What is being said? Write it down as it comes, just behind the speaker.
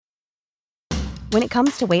When it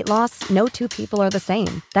comes to weight loss, no two people are the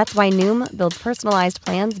same. That's why Noom builds personalized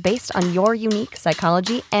plans based on your unique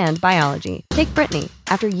psychology and biology. Take Brittany.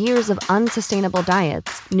 After years of unsustainable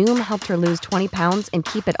diets, Noom helped her lose 20 pounds and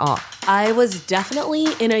keep it off. I was definitely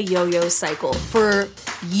in a yo-yo cycle for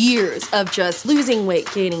years of just losing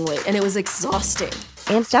weight, gaining weight, and it was exhausting.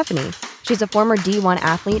 And Stephanie. She's a former D1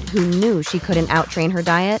 athlete who knew she couldn't outtrain her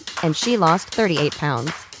diet, and she lost 38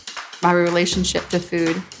 pounds. My relationship to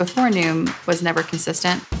food before Noom was never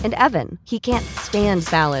consistent. And Evan, he can't stand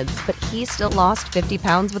salads, but he still lost 50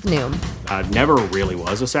 pounds with Noom. I never really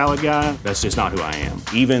was a salad guy. That's just not who I am.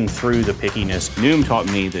 Even through the pickiness, Noom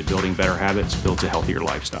taught me that building better habits builds a healthier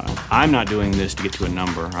lifestyle. I'm not doing this to get to a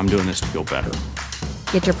number. I'm doing this to feel better.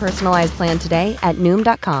 Get your personalized plan today at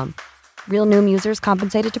Noom.com. Real Noom users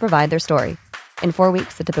compensated to provide their story. In 4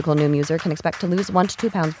 weeks, the typical Noom user can expect to lose 1 to 2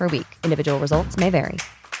 pounds per week. Individual results may vary.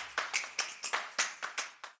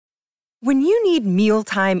 When you need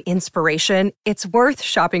mealtime inspiration, it's worth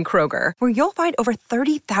shopping Kroger, where you'll find over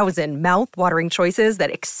 30,000 mouth-watering choices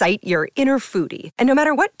that excite your inner foodie. And no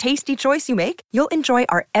matter what tasty choice you make, you'll enjoy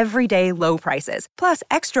our everyday low prices, plus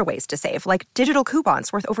extra ways to save, like digital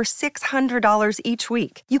coupons worth over $600 each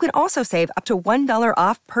week. You can also save up to $1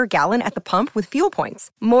 off per gallon at the pump with fuel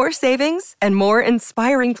points. More savings and more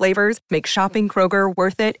inspiring flavors make shopping Kroger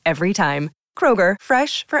worth it every time. Kroger,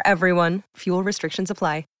 fresh for everyone. Fuel restrictions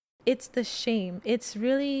apply. It's the shame. It's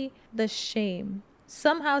really the shame.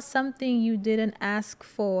 Somehow something you didn't ask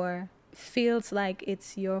for feels like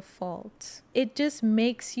it's your fault. It just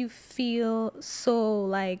makes you feel so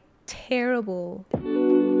like terrible.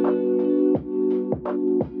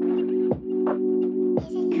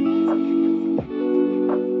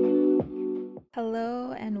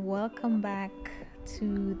 Hello and welcome back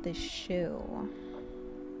to the show.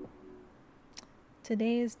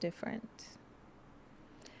 Today is different.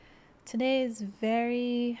 Today is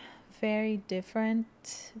very, very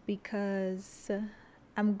different because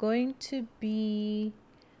I'm going to be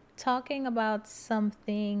talking about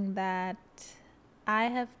something that I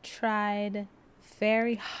have tried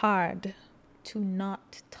very hard to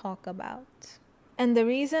not talk about. And the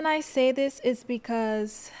reason I say this is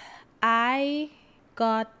because I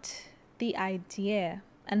got the idea,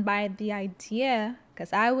 and by the idea,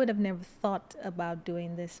 because I would have never thought about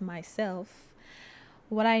doing this myself.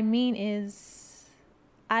 What I mean is,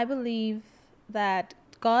 I believe that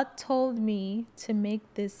God told me to make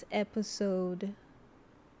this episode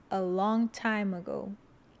a long time ago.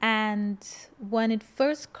 And when it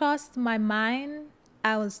first crossed my mind,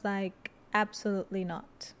 I was like, absolutely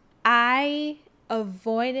not. I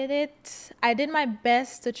avoided it. I did my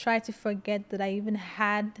best to try to forget that I even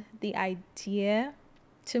had the idea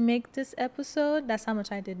to make this episode. That's how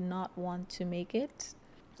much I did not want to make it.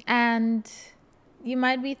 And you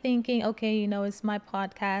might be thinking, okay, it's my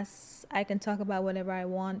podcast. I can talk about whatever I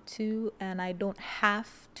want to, and I don't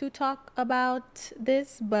have to talk about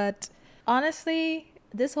this. But honestly,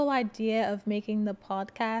 this whole idea of making the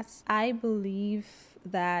podcast, I believe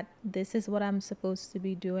that this is what I'm supposed to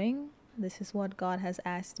be doing. This is what God has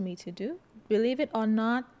asked me to do. Believe it or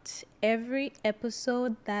not, every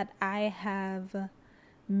episode that I have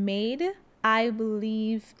made, I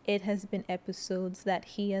believe it has been episodes that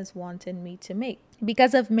He has wanted me to make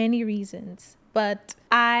because of many reasons. But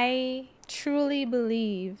I truly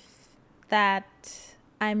believe that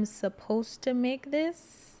I'm supposed to make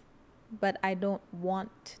this, but I don't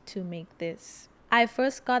want to make this. I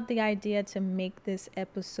first got the idea to make this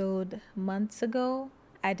episode months ago.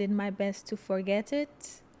 I did my best to forget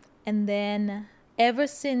it. And then ever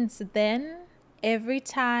since then, every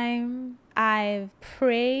time I've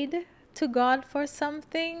prayed to God for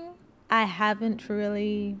something, I haven't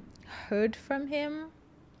really heard from Him,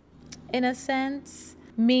 in a sense.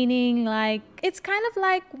 Meaning, like, it's kind of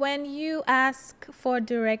like when you ask for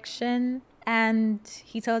direction and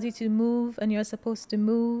He tells you to move and you're supposed to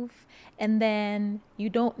move, and then you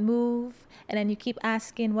don't move, and then you keep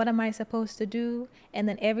asking, what am I supposed to do? And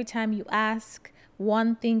then every time you ask,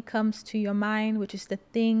 one thing comes to your mind, which is the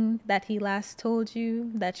thing that He last told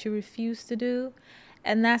you that you refuse to do.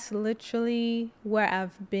 And that's literally where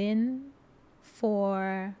I've been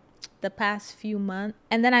for the past few months.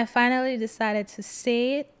 And then I finally decided to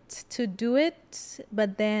say it, to do it,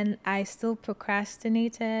 but then I still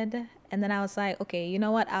procrastinated. And then I was like, okay, you know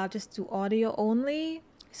what? I'll just do audio only,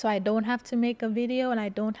 so I don't have to make a video and I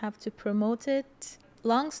don't have to promote it.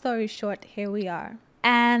 Long story short, here we are.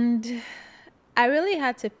 And I really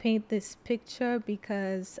had to paint this picture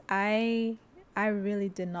because I really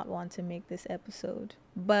did not want to make this episode.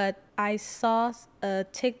 But I saw a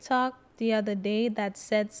TikTok the other day that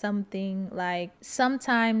said something like,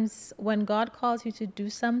 sometimes when God calls you to do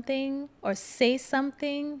something or say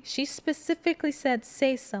something, she specifically said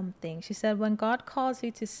say something. She said when God calls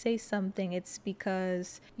you to say something, it's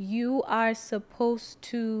because you are supposed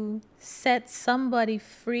to set somebody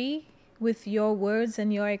free with your words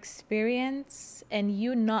and your experience, and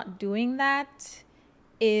you not doing that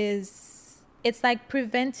it's like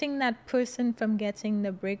preventing that person from getting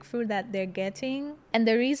the breakthrough that they're getting. And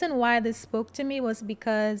the reason why this spoke to me was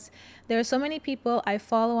because there are so many people I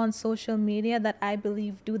follow on social media that I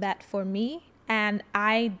believe do that for me, and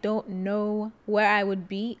I don't know where I would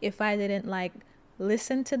be if I didn't like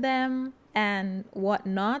listen to them and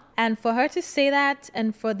whatnot. And for her to say that,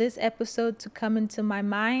 and for this episode to come into my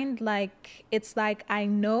mind, like, it's like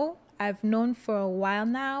I've known for a while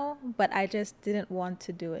now, but I just didn't want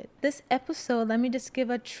to do it. This episode, let me just give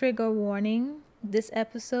a trigger warning. This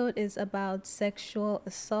episode is about sexual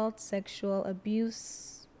assault, sexual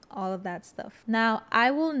abuse, all of that stuff. Now, I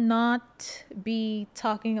will not be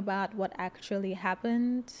talking about what actually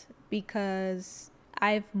happened, because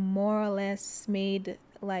I've more or less made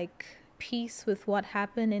like peace with what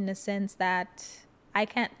happened, in the sense that I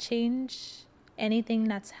can't change anything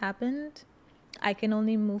that's happened. I can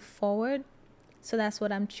only move forward. So that's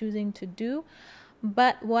what I'm choosing to do.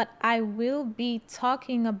 But what I will be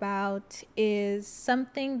talking about is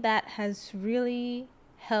something that has really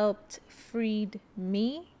helped freed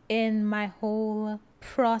me in my whole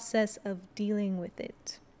process of dealing with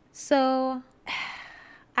it. So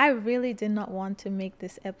I really did not want to make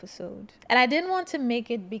this episode. And I didn't want to make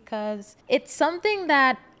it because it's something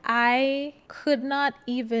that I could not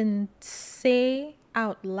even say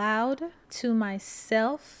out loud to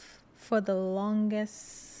myself for the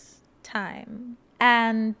longest time.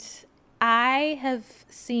 And I have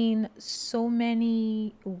seen so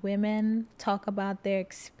many women talk about their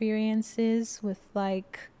experiences with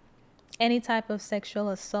like any type of sexual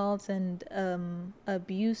assault and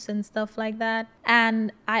abuse and stuff like that.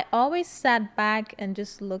 And I always sat back and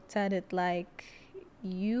just looked at it like,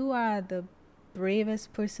 you are the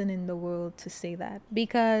bravest person in the world to say that,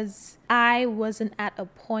 because I wasn't at a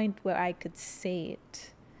point where I could say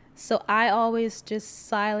it. So I always just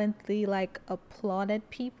silently like applauded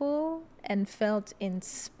people and felt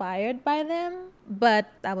inspired by them. But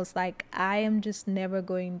I was like, I am just never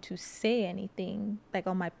going to say anything like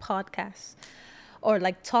on my podcast or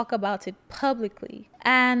like talk about it publicly.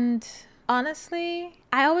 And honestly,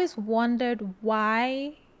 I always wondered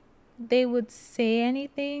why they would say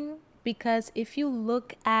anything. Because if you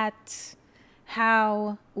look at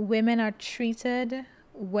how women are treated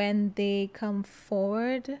when they come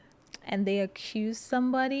forward and they accuse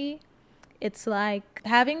somebody, it's like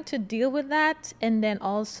having to deal with that and then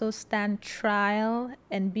also stand trial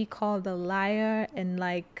and be called a liar and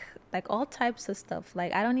like all types of stuff.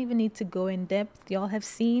 Like, I don't even need to go in depth. Y'all have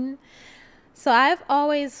seen. So I've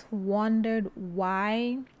always wondered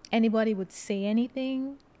why anybody would say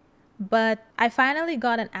anything. But I finally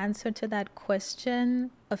got an answer to that question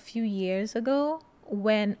a few years ago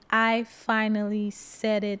when I finally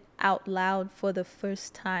said it out loud for the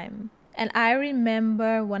first time. And I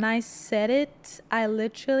remember when I said it, I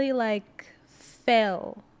literally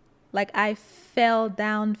fell. Like, I fell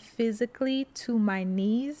down physically to my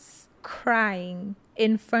knees, crying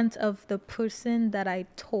in front of the person that I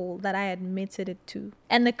admitted it to.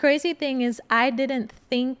 And the crazy thing is, I didn't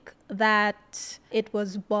think that it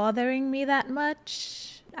was bothering me that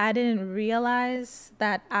much. I didn't realize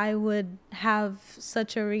that I would have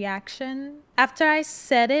such a reaction. After I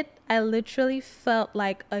said it, I literally felt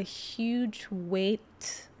like a huge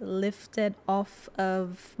weight lifted off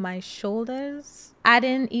of my shoulders. I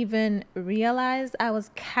didn't even realize I was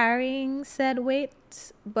carrying said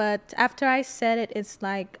weight, but after I said it, it's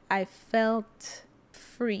like I felt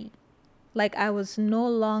free. Like I was no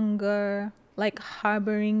longer like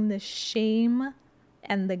harboring the shame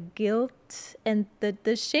and the guilt, and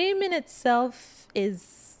the shame in itself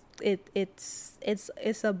is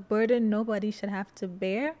it's a burden nobody should have to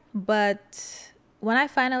bear. But when I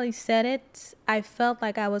finally said it, I felt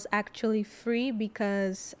like I was actually free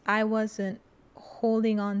because I wasn't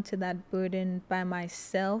holding on to that burden by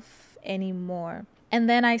myself anymore. And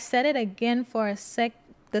then I said it again for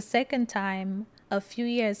the second time a few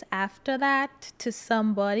years after that to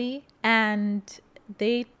somebody, and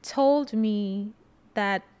they told me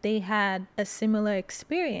that they had a similar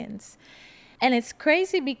experience. And it's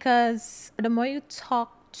crazy because the more you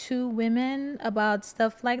talk to women about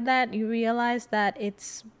stuff like that, you realize that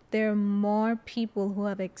there are more people who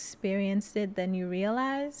have experienced it than you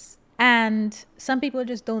realize. And some people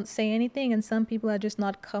just don't say anything, and some people are just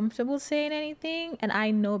not comfortable saying anything. And I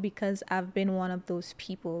know because I've been one of those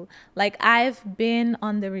people. Like, I've been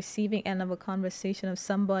on the receiving end of a conversation of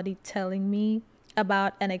somebody telling me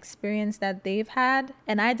about an experience that they've had,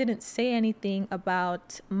 and I didn't say anything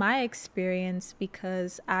about my experience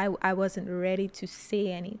because I wasn't ready to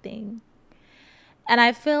say anything. And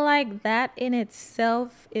I feel like that in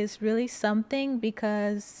itself is really something,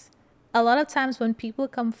 because a lot of times when people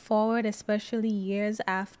come forward, especially years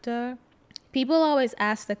after, people always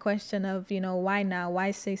ask the question of, why now?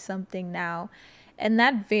 Why say something now? And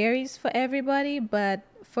that varies for everybody. But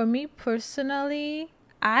for me personally,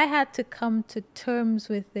 I had to come to terms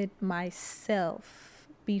with it myself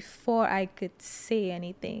before I could say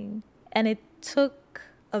anything. And it took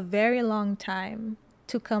a very long time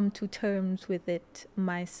to come to terms with it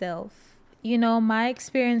myself. My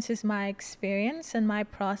experience is my experience and my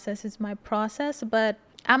process is my process, but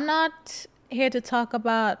I'm not here to talk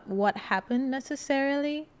about what happened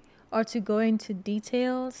necessarily or to go into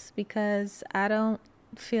details, because I don't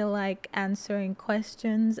feel like answering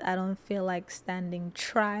questions. I don't feel like standing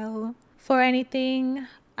trial for anything.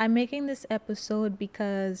 I'm making this episode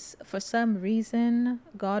because for some reason,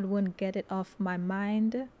 God wouldn't get it off my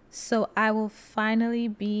mind. So I will finally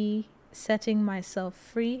be setting myself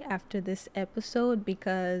free after this episode,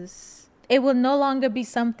 because it will no longer be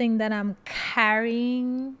something that I'm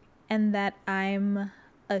carrying and that I'm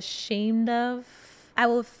ashamed of. I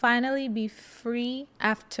will finally be free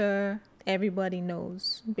after everybody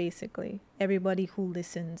knows, basically. Everybody who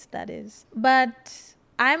listens, that is. But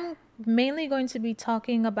I'm mainly going to be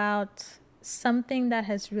talking about something that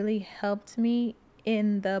has really helped me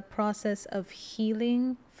in the process of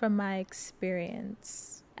healing from my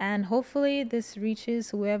experience. And hopefully this reaches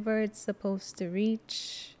whoever it's supposed to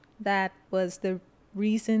reach. That was the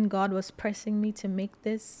reason God was pressing me to make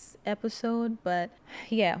this episode. But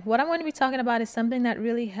yeah, what I'm going to be talking about is something that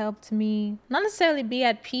really helped me not necessarily be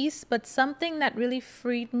at peace, but something that really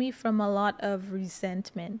freed me from a lot of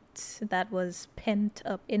resentment that was pent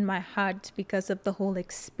up in my heart because of the whole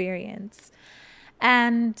experience.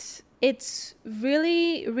 And it's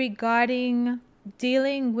really regarding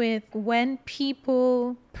dealing with when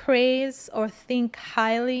people praise or think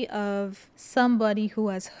highly of somebody who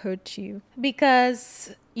has hurt you.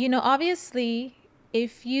 Because, obviously,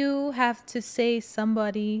 if you have to say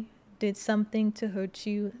somebody did something to hurt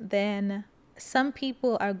you, then some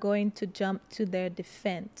people are going to jump to their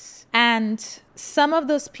defense. And some of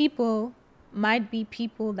those people might be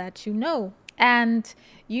people that you know. And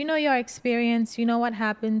your experience, what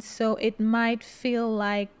happened. So it might feel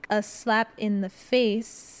like a slap in the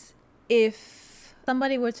face if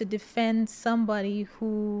somebody were to defend somebody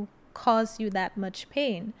who caused you that much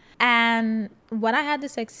pain. And when I had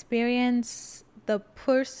this experience, the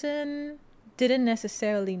person didn't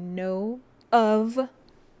necessarily know of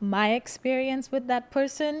my experience with that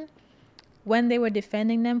person when they were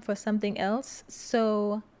defending them for something else.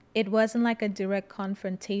 So it wasn't like a direct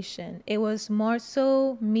confrontation. It was more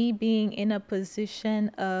so me being in a position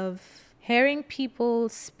of hearing people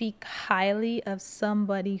speak highly of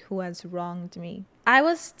somebody who has wronged me. I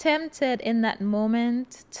was tempted in that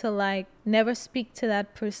moment to never speak to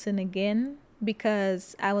that person again,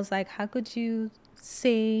 because I was like, how could you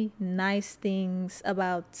say nice things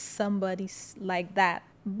about somebody like that?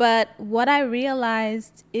 But what I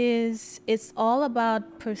realized is it's all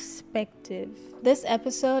about perspective. This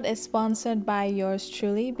episode is sponsored by yours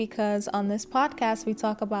truly, because on this podcast, we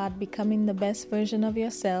talk about becoming the best version of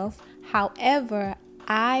yourself. However,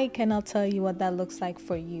 I cannot tell you what that looks like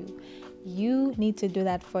for you. You need to do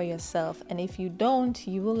that for yourself. And if you don't,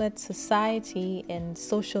 you will let society and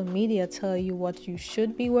social media tell you what you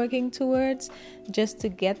should be working towards just to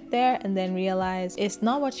get there, and then realize it's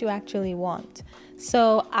not what you actually want.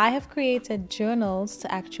 So I have created journals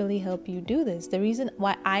to actually help you do this. The reason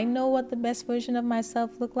why I know what the best version of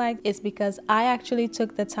myself look like is because I actually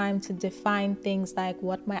took the time to define things like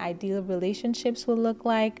what my ideal relationships will look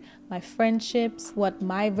like, my friendships, what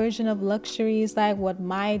my version of luxury is like, what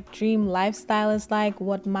my dream lifestyle is like,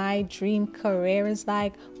 what my dream career is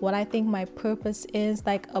like, what I think my purpose is,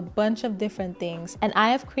 like a bunch of different things. And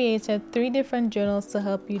I have created 3 different journals to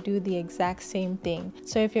help you do the exact same thing.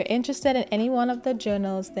 So if you're interested in any one of the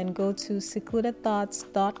journals, then go to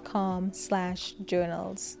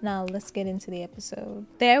secludedthoughts.com/journals. Now let's get into the episode.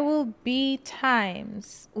 There will be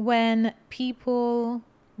times when people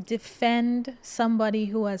defend somebody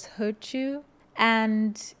who has hurt you,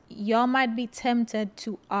 and y'all might be tempted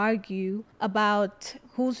to argue about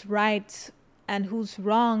who's right and who's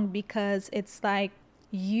wrong, because it's like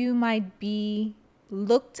you might be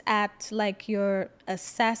looked at like you're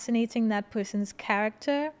assassinating that person's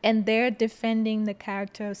character and they're defending the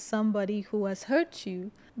character of somebody who has hurt you.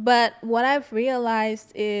 But what I've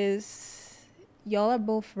realized is y'all are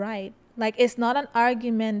both right. Like, it's not an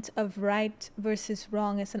argument of right versus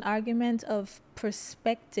wrong. It's an argument of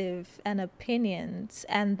perspective and opinions.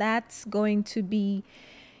 And that's going to be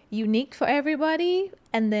unique for everybody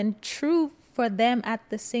and then true for them at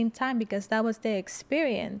the same time because that was their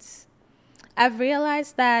experience. I've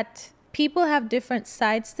realized that people have different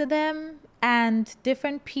sides to them and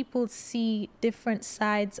different people see different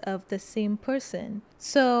sides of the same person.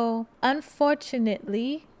 So,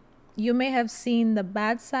 unfortunately, you may have seen the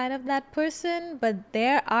bad side of that person, but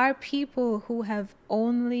there are people who have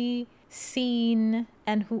only seen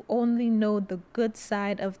and who only know the good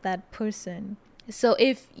side of that person. So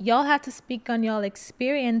if y'all had to speak on y'all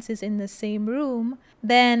experiences in the same room,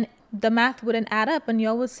 then the math wouldn't add up and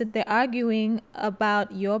y'all would sit there arguing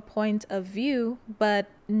about your point of view, but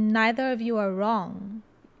neither of you are wrong.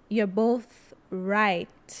 You're both right.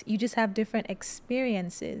 You just have different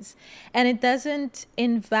experiences. And it doesn't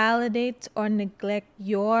invalidate or neglect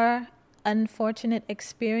your unfortunate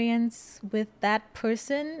experience with that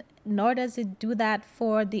person, nor does it do that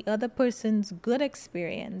for the other person's good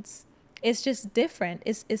experience. It's just different.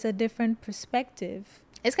 It's a different perspective.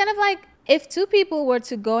 It's kind of like if two people were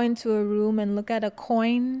to go into a room and look at a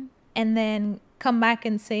coin and then come back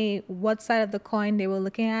and say what side of the coin they were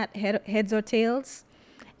looking at, heads or tails.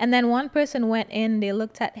 And then one person went in, they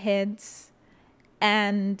looked at heads,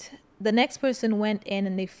 and the next person went in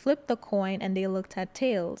and they flipped the coin and they looked at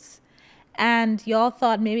tails. And y'all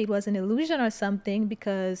thought maybe it was an illusion or something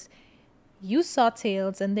because you saw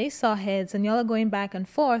tails and they saw heads and y'all are going back and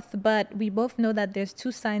forth, but we both know that there's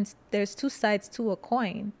two sides to a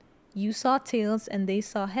coin. You saw tails and they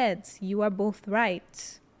saw heads. You are both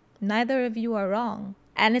right. Neither of you are wrong.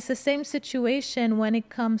 And it's the same situation when it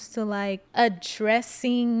comes to like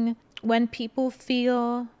addressing when people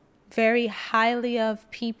feel very highly of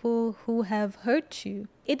people who have hurt you.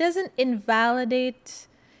 It doesn't invalidate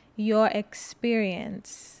your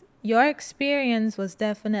experience. Your experience was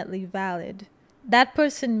definitely valid. That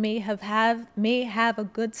person may have a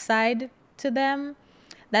good side to them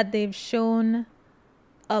that they've shown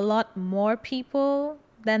a lot more people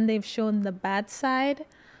than they've shown the bad side,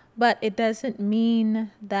 but it doesn't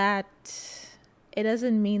mean that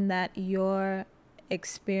your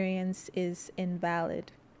experience is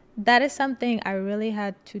invalid. That is something I really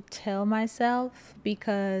had to tell myself,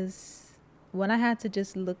 because when I had to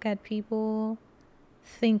just look at people,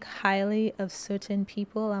 think highly of certain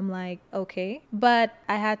people, I'm like, okay. But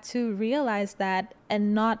I had to realize that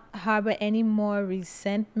and not harbor any more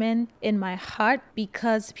resentment in my heart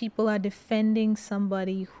because people are defending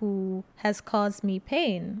somebody who has caused me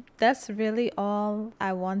pain. That's really all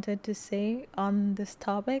I wanted to say on this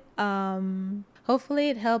topic. Hopefully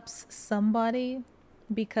it helps somebody,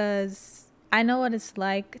 because I know what it's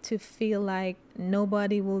like to feel like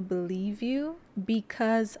nobody will believe you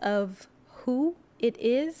because of who it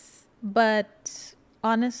is, but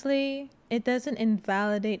honestly, it doesn't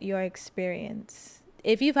invalidate your experience.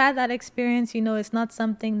 If you've had that experience, you know it's not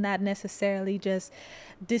something that necessarily just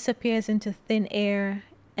disappears into thin air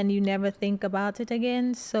and you never think about it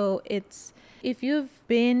again. So if you've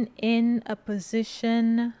been in a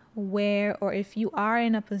position where, or if you are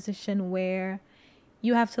in a position where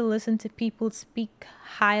you have to listen to people speak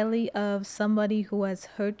highly of somebody who has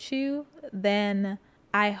hurt you, then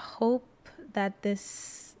I hope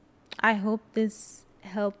this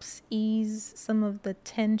helps ease some of the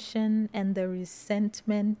tension and the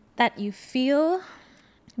resentment that you feel,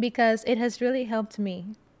 because it has really helped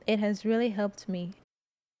me.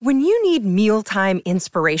 When you need mealtime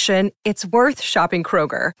inspiration, it's worth shopping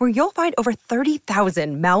Kroger, where you'll find over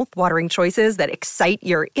 30,000 mouth-watering choices that excite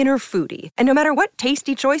your inner foodie. And no matter what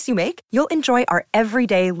tasty choice you make, you'll enjoy our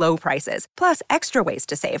everyday low prices, plus extra ways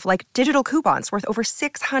to save, like digital coupons worth over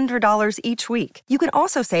 $600 each week. You can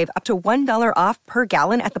also save up to $1 off per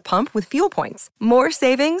gallon at the pump with fuel points. More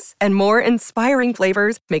savings and more inspiring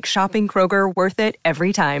flavors make shopping Kroger worth it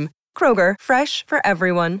every time. Kroger, fresh for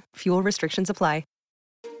everyone. Fuel restrictions apply.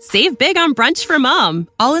 Save big on brunch for mom,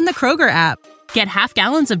 all in the Kroger app. Get half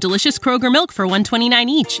gallons of delicious Kroger milk for $1.29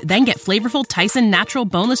 each. Then get flavorful Tyson natural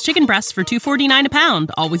boneless chicken breasts for $2.49 a pound,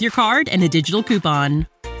 all with your card and a digital coupon.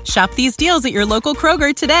 Shop these deals at your local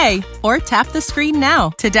Kroger today, or tap the screen now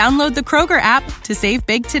to download the Kroger app to save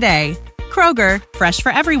big today. Kroger, fresh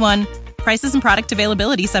for everyone. Prices and product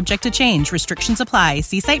availability subject to change. Restrictions apply.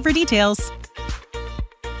 See site for details.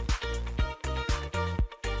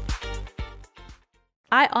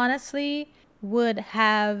 I honestly would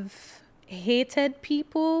have hated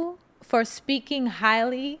people for speaking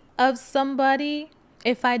highly of somebody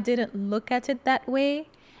if I didn't look at it that way.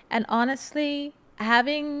 And honestly,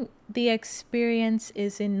 having the experience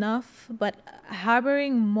is enough, but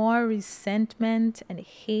harboring more resentment and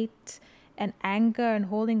hate and anger and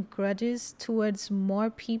holding grudges towards more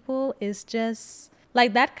people is just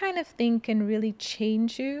like, that kind of thing can really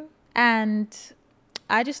change you. And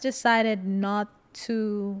I just decided not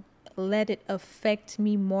to let it affect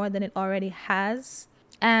me more than it already has.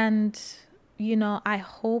 And, you know, I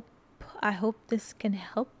hope this can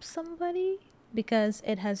help somebody, because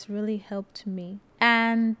it has really helped me.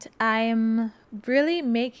 And I'm really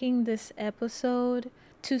making this episode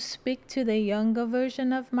to speak to the younger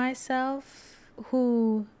version of myself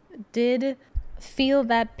who did feel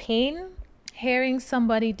that pain, hearing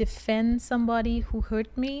somebody defend somebody who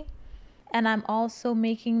hurt me. And I'm also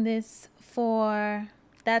making this for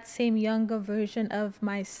that same younger version of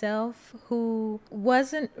myself who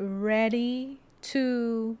wasn't ready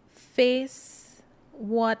to face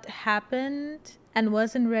what happened and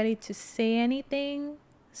wasn't ready to say anything.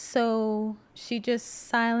 So she just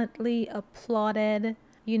silently applauded,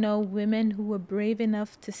 you know, women who were brave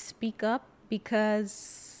enough to speak up,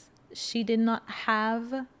 because she did not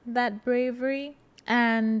have that bravery.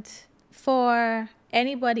 And for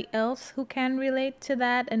anybody else who can relate to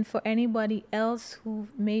that, and for anybody else who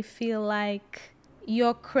may feel like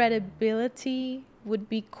your credibility would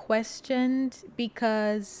be questioned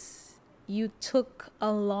because you took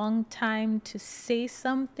a long time to say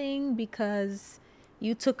something, because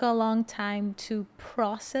you took a long time to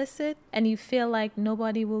process it, and you feel like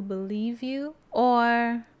nobody will believe you,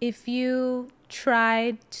 or if you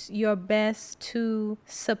tried your best to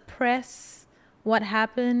suppress what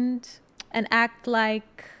happened and act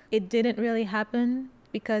like it didn't really happen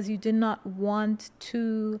because you did not want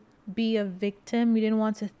to be a victim. You didn't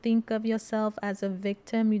want to think of yourself as a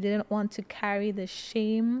victim. You didn't want to carry the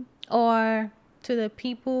shame. Or to the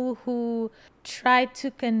people who tried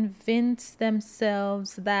to convince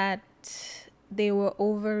themselves that they were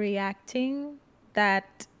overreacting,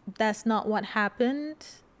 that that's not what happened.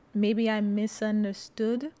 Maybe I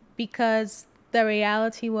misunderstood, because the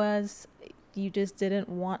reality was you just didn't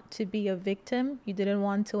want to be a victim. You didn't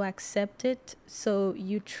want to accept it. So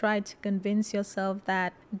you tried to convince yourself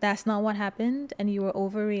that that's not what happened and you were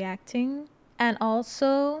overreacting. And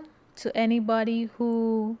also to anybody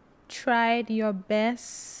who tried your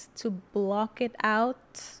best to block it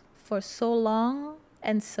out for so long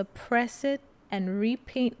and suppress it and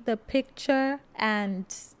repaint the picture and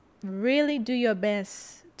really do your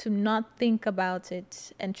best to not think about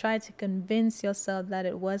it and try to convince yourself that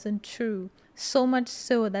it wasn't true. So much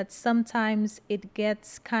so that sometimes it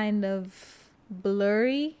gets kind of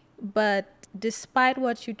blurry, but despite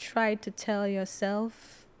what you try to tell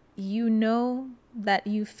yourself, you know that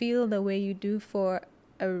you feel the way you do for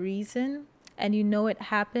a reason, and you know it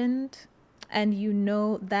happened, and you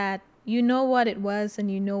know that you know what it was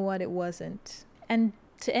and you know what it wasn't. And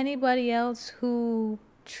to anybody else who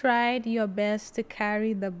tried your best to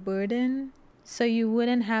carry the burden so you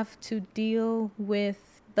wouldn't have to deal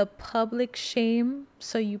with the public shame,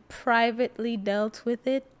 so you privately dealt with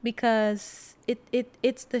it, because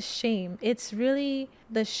it's the shame. It's really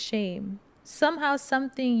the shame. Somehow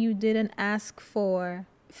something you didn't ask for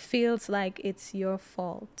feels like it's your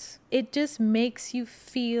fault. It just makes you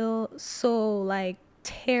feel so like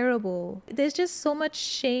terrible. There's just so much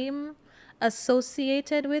shame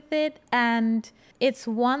associated with it, and it's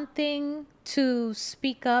one thing to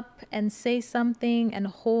speak up and say something and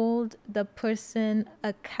hold the person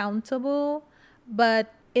accountable,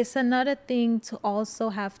 but it's another thing to also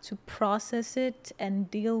have to process it and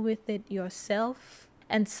deal with it yourself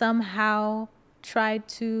and somehow try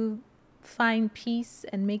to find peace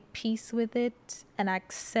and make peace with it and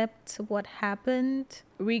accept what happened,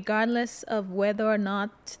 regardless of whether or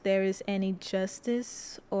not there is any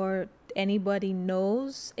justice or anybody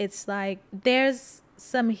knows. It's like there's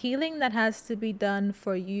some healing that has to be done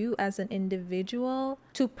for you as an individual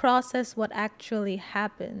to process what actually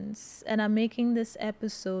happens. And I'm making this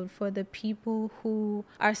episode for the people who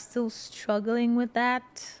are still struggling with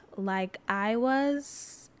that, like I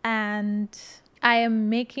was. And I am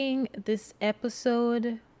making this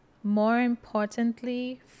episode, more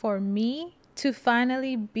importantly for me, to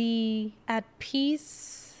finally be at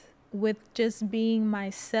peace with just being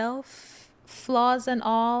myself, flaws and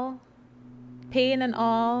all, pain and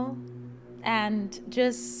all, and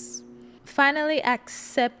just finally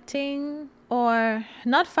accepting, or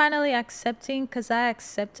not finally accepting because I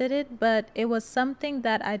accepted it, but it was something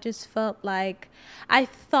that I just felt like I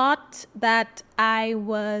thought that I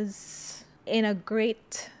was in a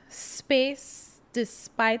great space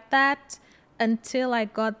despite that until I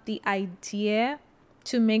got the idea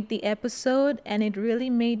to make the episode, and it really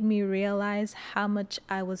made me realize how much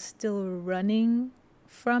I was still running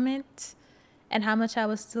from it, and how much I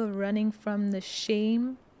was still running from the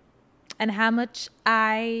shame, and how much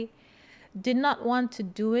I did not want to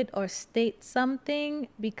do it or state something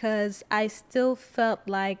because I still felt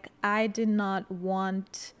like I did not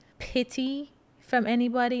want pity from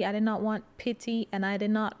anybody. I did not want pity, and I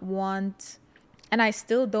did not want, and I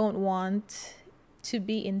still don't want to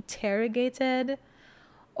be interrogated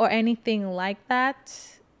or anything like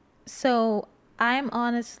that. So I'm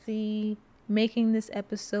honestly making this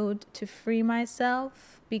episode to free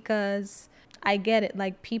myself, because I get it.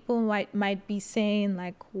 Like, people might be saying,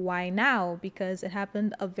 like, why now? Because it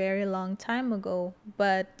happened a very long time ago.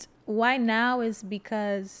 But why now is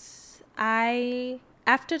because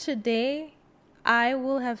after today, I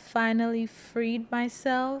will have finally freed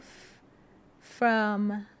myself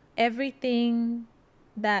from everything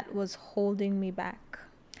that was holding me back.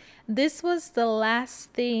 This was the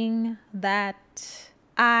last thing that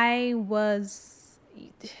I was...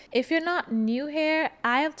 If you're not new here,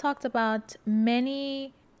 I have talked about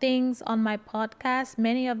many things on my podcast,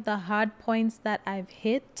 many of the hard points that I've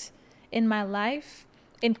hit in my life,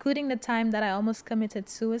 including the time that I almost committed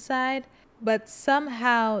suicide. But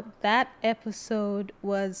somehow that episode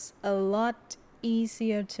was a lot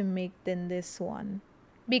easier to make than this one.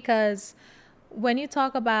 Because when you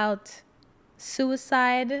talk about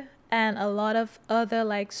suicide and a lot of other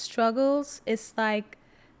like struggles, it's like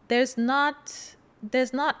there's not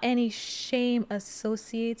any shame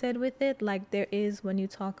associated with it like there is when you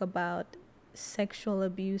talk about sexual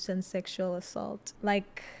abuse and sexual assault.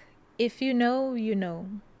 Like, if you know, you know.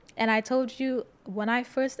 And I told you, when I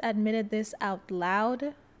first admitted this out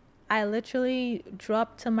loud, I literally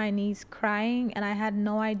dropped to my knees crying, and I had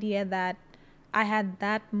no idea that I had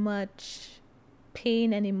that much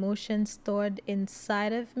pain and emotion stored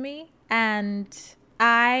inside of me. And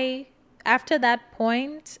after that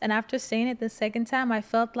point, and after saying it the second time, I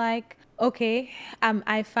felt like, okay,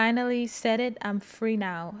 I finally said it. I'm free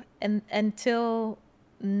now. And until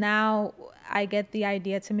now, I get the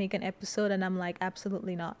idea to make an episode, and I'm like,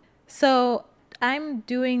 absolutely not. So I'm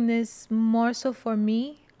doing this more so for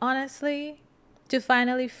me, honestly, to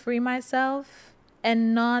finally free myself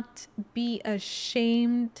and not be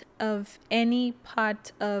ashamed of any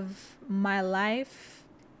part of my life,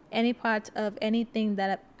 any part of anything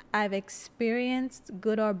that I've experienced,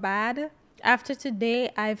 good or bad. After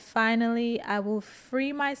today, I will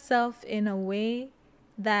free myself in a way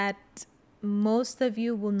that most of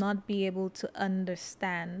you will not be able to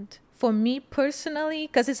understand. For me personally,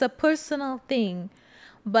 because it's a personal thing,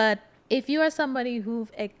 but if you are somebody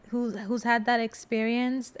who's had that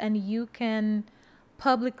experience and you can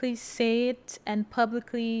publicly say it and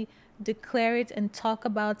publicly declare it and talk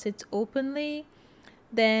about it openly,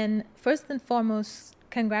 then first and foremost,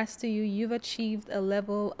 congrats to you. You've achieved a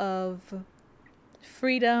level of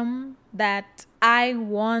freedom that I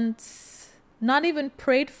once not even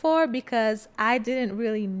prayed for, because I didn't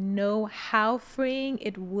really know how freeing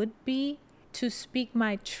it would be to speak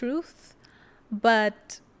my truth.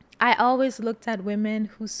 But I always looked at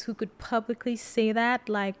women who could publicly say that,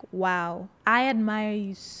 like, wow, I admire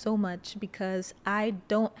you so much, because I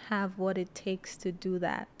don't have what it takes to do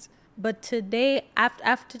that. But today,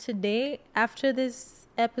 after this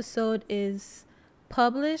episode is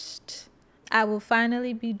published, I will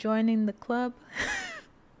finally be joining the club.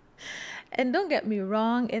 And don't get me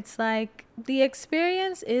wrong, it's like the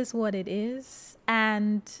experience is what it is.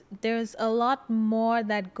 And there's a lot more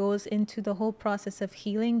that goes into the whole process of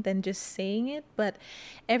healing than just saying it. But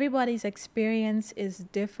everybody's experience is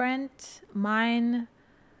different. Mine,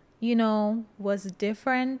 was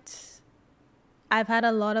different. I've had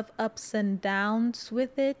a lot of ups and downs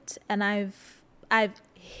with it. And I've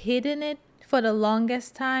hidden it for the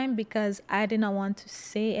longest time because I did not want to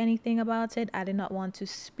say anything about it. I did not want to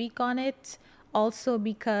speak on it. Also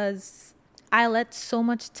because I let so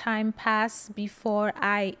much time pass before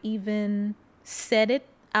I even said it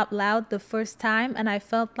out loud the first time. And I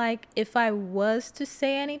felt like if I was to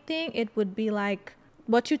say anything, it would be like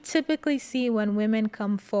what you typically see when women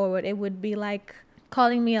come forward. It would be like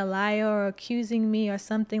calling me a liar or accusing me or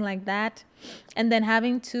something like that. And then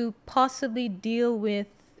having to possibly deal with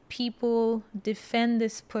people defend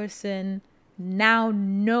this person now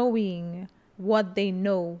knowing what they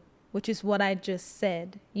know, which is what I just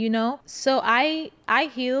said, So I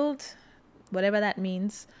healed, whatever that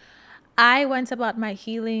means. I went about my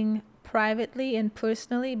healing privately and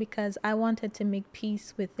personally because I wanted to make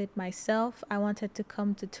peace with it myself. I wanted to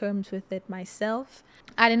come to terms with it myself.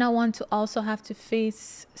 I did not want to also have to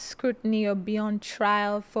face scrutiny or be on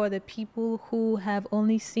trial for the people who have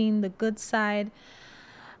only seen the good side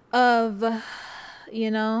of,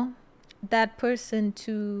 that person,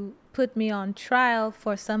 to put me on trial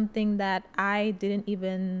for something that I didn't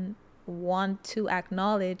even want to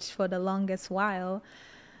acknowledge for the longest while.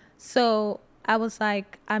 So I was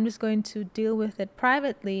like, I'm just going to deal with it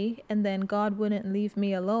privately, and then God wouldn't leave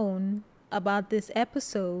me alone about this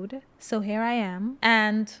episode. So here I am.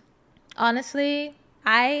 And honestly,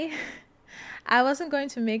 I wasn't going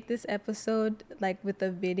to make this episode like with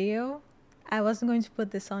a video. I wasn't going to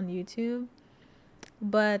put this on YouTube,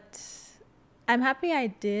 but I'm happy I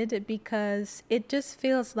did because it just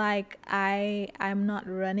feels like I'm not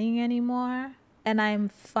running anymore, and I'm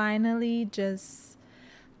finally just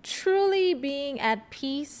truly being at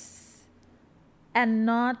peace and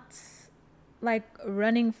not like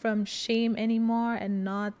running from shame anymore, and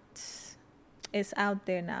not, it's out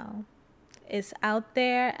there now. It's out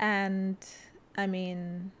there, and I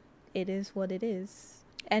mean, it is what it is.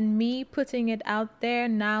 And me putting it out there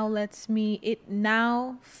now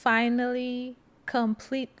now finally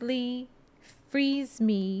completely frees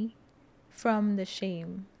me from the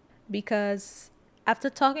shame. Because after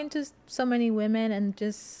talking to so many women and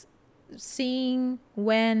just seeing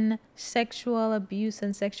when sexual abuse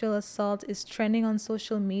and sexual assault is trending on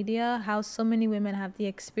social media, how so many women have the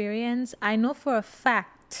experience, I know for a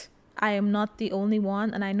fact I am not the only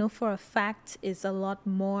one, and I know for a fact it's a lot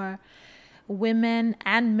more women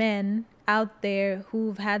and men out there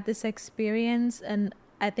who've had this experience. And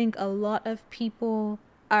I think a lot of people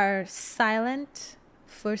are silent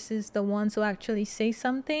versus the ones who actually say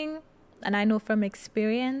something, and I know from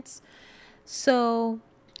experience. So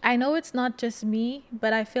I know it's not just me,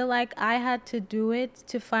 but I feel like I had to do it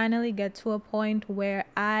to finally get to a point where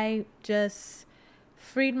I just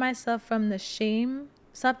freed myself from the shame.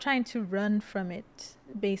 Stop trying to run from it,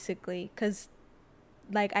 basically, because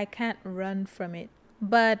like I can't run from it.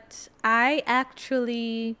 But I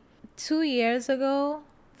actually 2 years ago,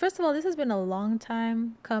 first of all, this has been a long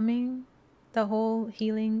time coming, the whole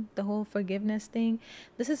healing, the whole forgiveness thing.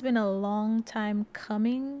 This has been a long time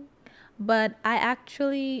coming, but I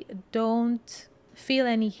actually don't feel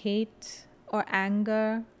any hate or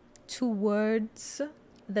anger towards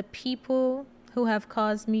the people who have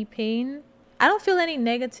caused me pain. I don't feel any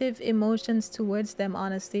negative emotions towards them,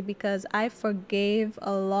 honestly, because I forgave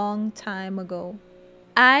a long time ago.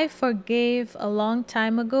 I forgave a long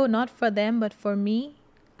time ago, not for them, but for me.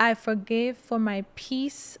 I forgave for my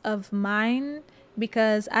peace of mind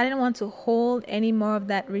because I didn't want to hold any more of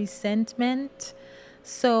that resentment.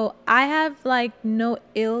 So I have like no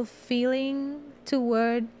ill feeling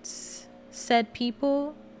towards said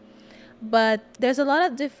people, but there's a lot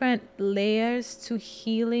of different layers to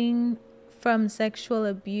healing from sexual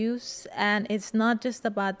abuse, and it's not just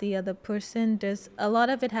about the other person. There's a lot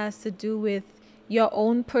of it has to do with your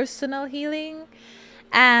own personal healing.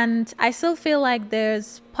 And I still feel like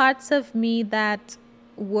there's parts of me that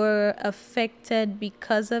were affected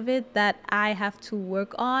because of it that I have to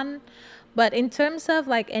work on. But in terms of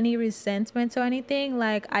like any resentment or anything,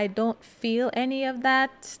 like I don't feel any of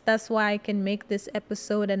that. That's why I can make this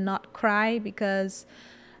episode and not cry, because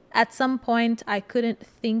at some point I couldn't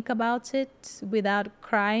think about it without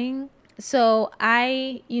crying. So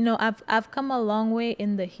I've come a long way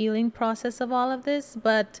in the healing process of all of this,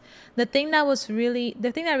 but the thing that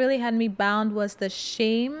really had me bound was the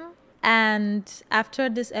shame. And after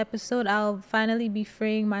this episode, I'll finally be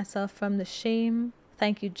freeing myself from the shame.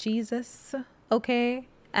 Thank you, Jesus. Okay.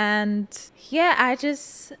 And yeah,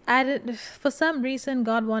 for some reason,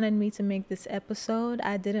 God wanted me to make this episode.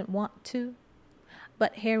 I didn't want to,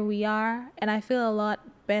 but here we are, and I feel a lot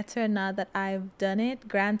better now that I've done it.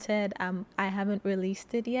 Granted, I haven't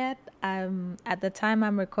released it yet. At the time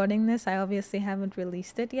I'm recording this, I obviously haven't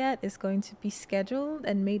released it yet. It's going to be scheduled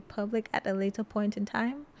and made public at a later point in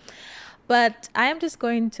time. But I am just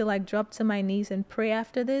going to like drop to my knees and pray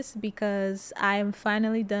after this, because I am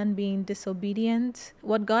finally done being disobedient.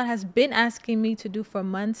 What God has been asking me to do for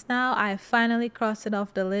months now, I finally crossed it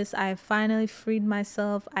off the list. I finally freed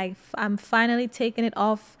myself. I'm finally taking it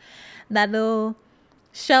off that little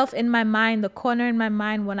shelf in my mind, the corner in my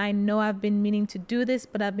mind when I know I've been meaning to do this,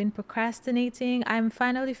 but I've been procrastinating. I'm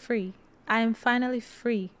finally free. I am finally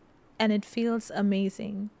free, and it feels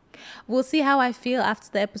amazing. We'll see how I feel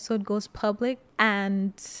after the episode goes public,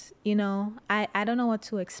 and I don't know what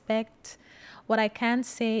to expect. What I can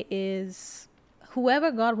say is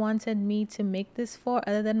whoever God wanted me to make this for,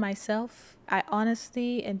 other than myself, I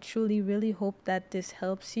honestly and truly really hope that this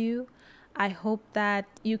helps you. I hope that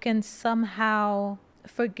you can somehow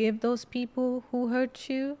forgive those people who hurt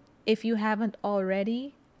you if you haven't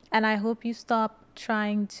already. And I hope you stop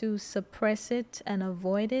trying to suppress it and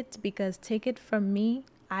avoid it, because take it from me,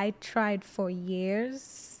 I tried for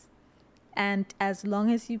years. And as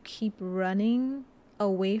long as you keep running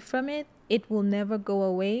away from it, it will never go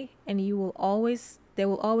away. And there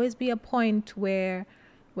will always be a point where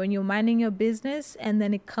when you're minding your business and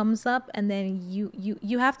then it comes up, and then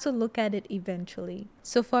you have to look at it eventually.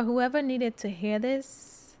 So for whoever needed to hear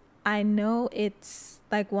this, I know it's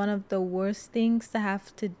like one of the worst things to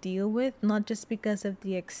have to deal with, not just because of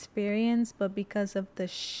the experience, but because of the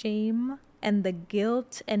shame and the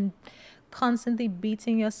guilt and constantly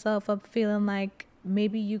beating yourself up, feeling like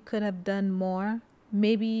maybe you could have done more.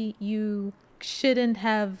 Maybe you shouldn't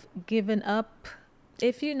have given up.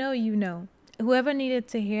 If you know, you know. Whoever needed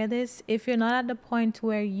to hear this, if you're not at the point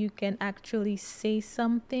where you can actually say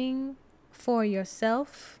something for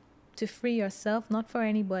yourself, to free yourself, not for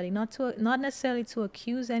anybody, not necessarily to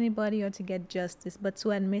accuse anybody or to get justice, but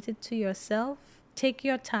to admit it to yourself, take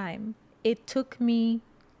your time. It took me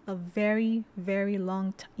a very, very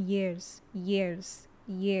long years.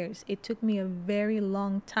 It took me a very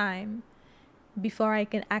long time before I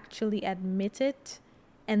can actually admit it.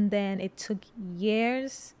 And then it took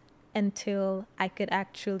years until I could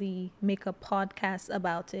actually make a podcast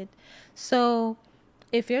about it. So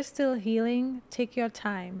if you're still healing, take your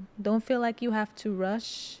time. Don't feel like you have to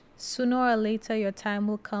rush. Sooner or later, your time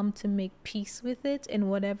will come to make peace with it in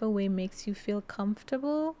whatever way makes you feel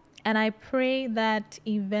comfortable. And I pray that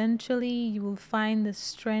eventually you will find the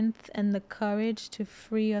strength and the courage to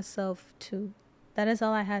free yourself too. That is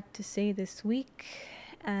all I had to say this week,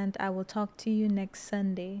 and I will talk to you next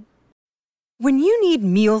Sunday. When you need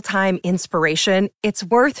mealtime inspiration, it's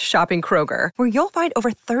worth shopping Kroger, where you'll find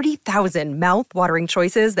over 30,000 mouth-watering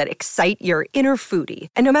choices that excite your inner foodie.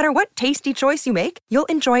 And no matter what tasty choice you make, you'll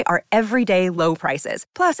enjoy our everyday low prices,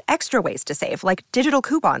 plus extra ways to save, like digital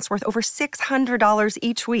coupons worth over $600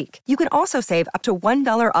 each week. You can also save up to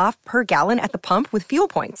 $1 off per gallon at the pump with fuel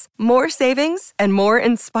points. More savings and more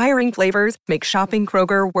inspiring flavors make shopping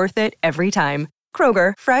Kroger worth it every time.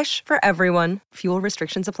 Kroger, fresh for everyone. Fuel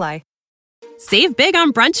restrictions apply. Save big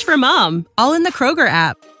on brunch for mom, all in the Kroger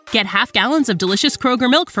app. Get half gallons of delicious Kroger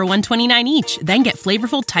milk for $1.29 each. Then get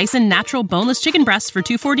flavorful Tyson natural boneless chicken breasts for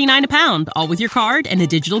 $2.49 a pound, all with your card and a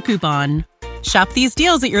digital coupon. Shop these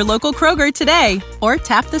deals at your local Kroger today, or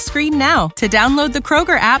tap the screen now to download the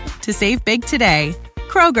Kroger app to save big today.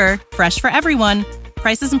 Kroger, fresh for everyone.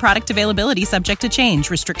 Prices and product availability subject to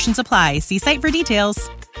change. Restrictions apply. See site for details.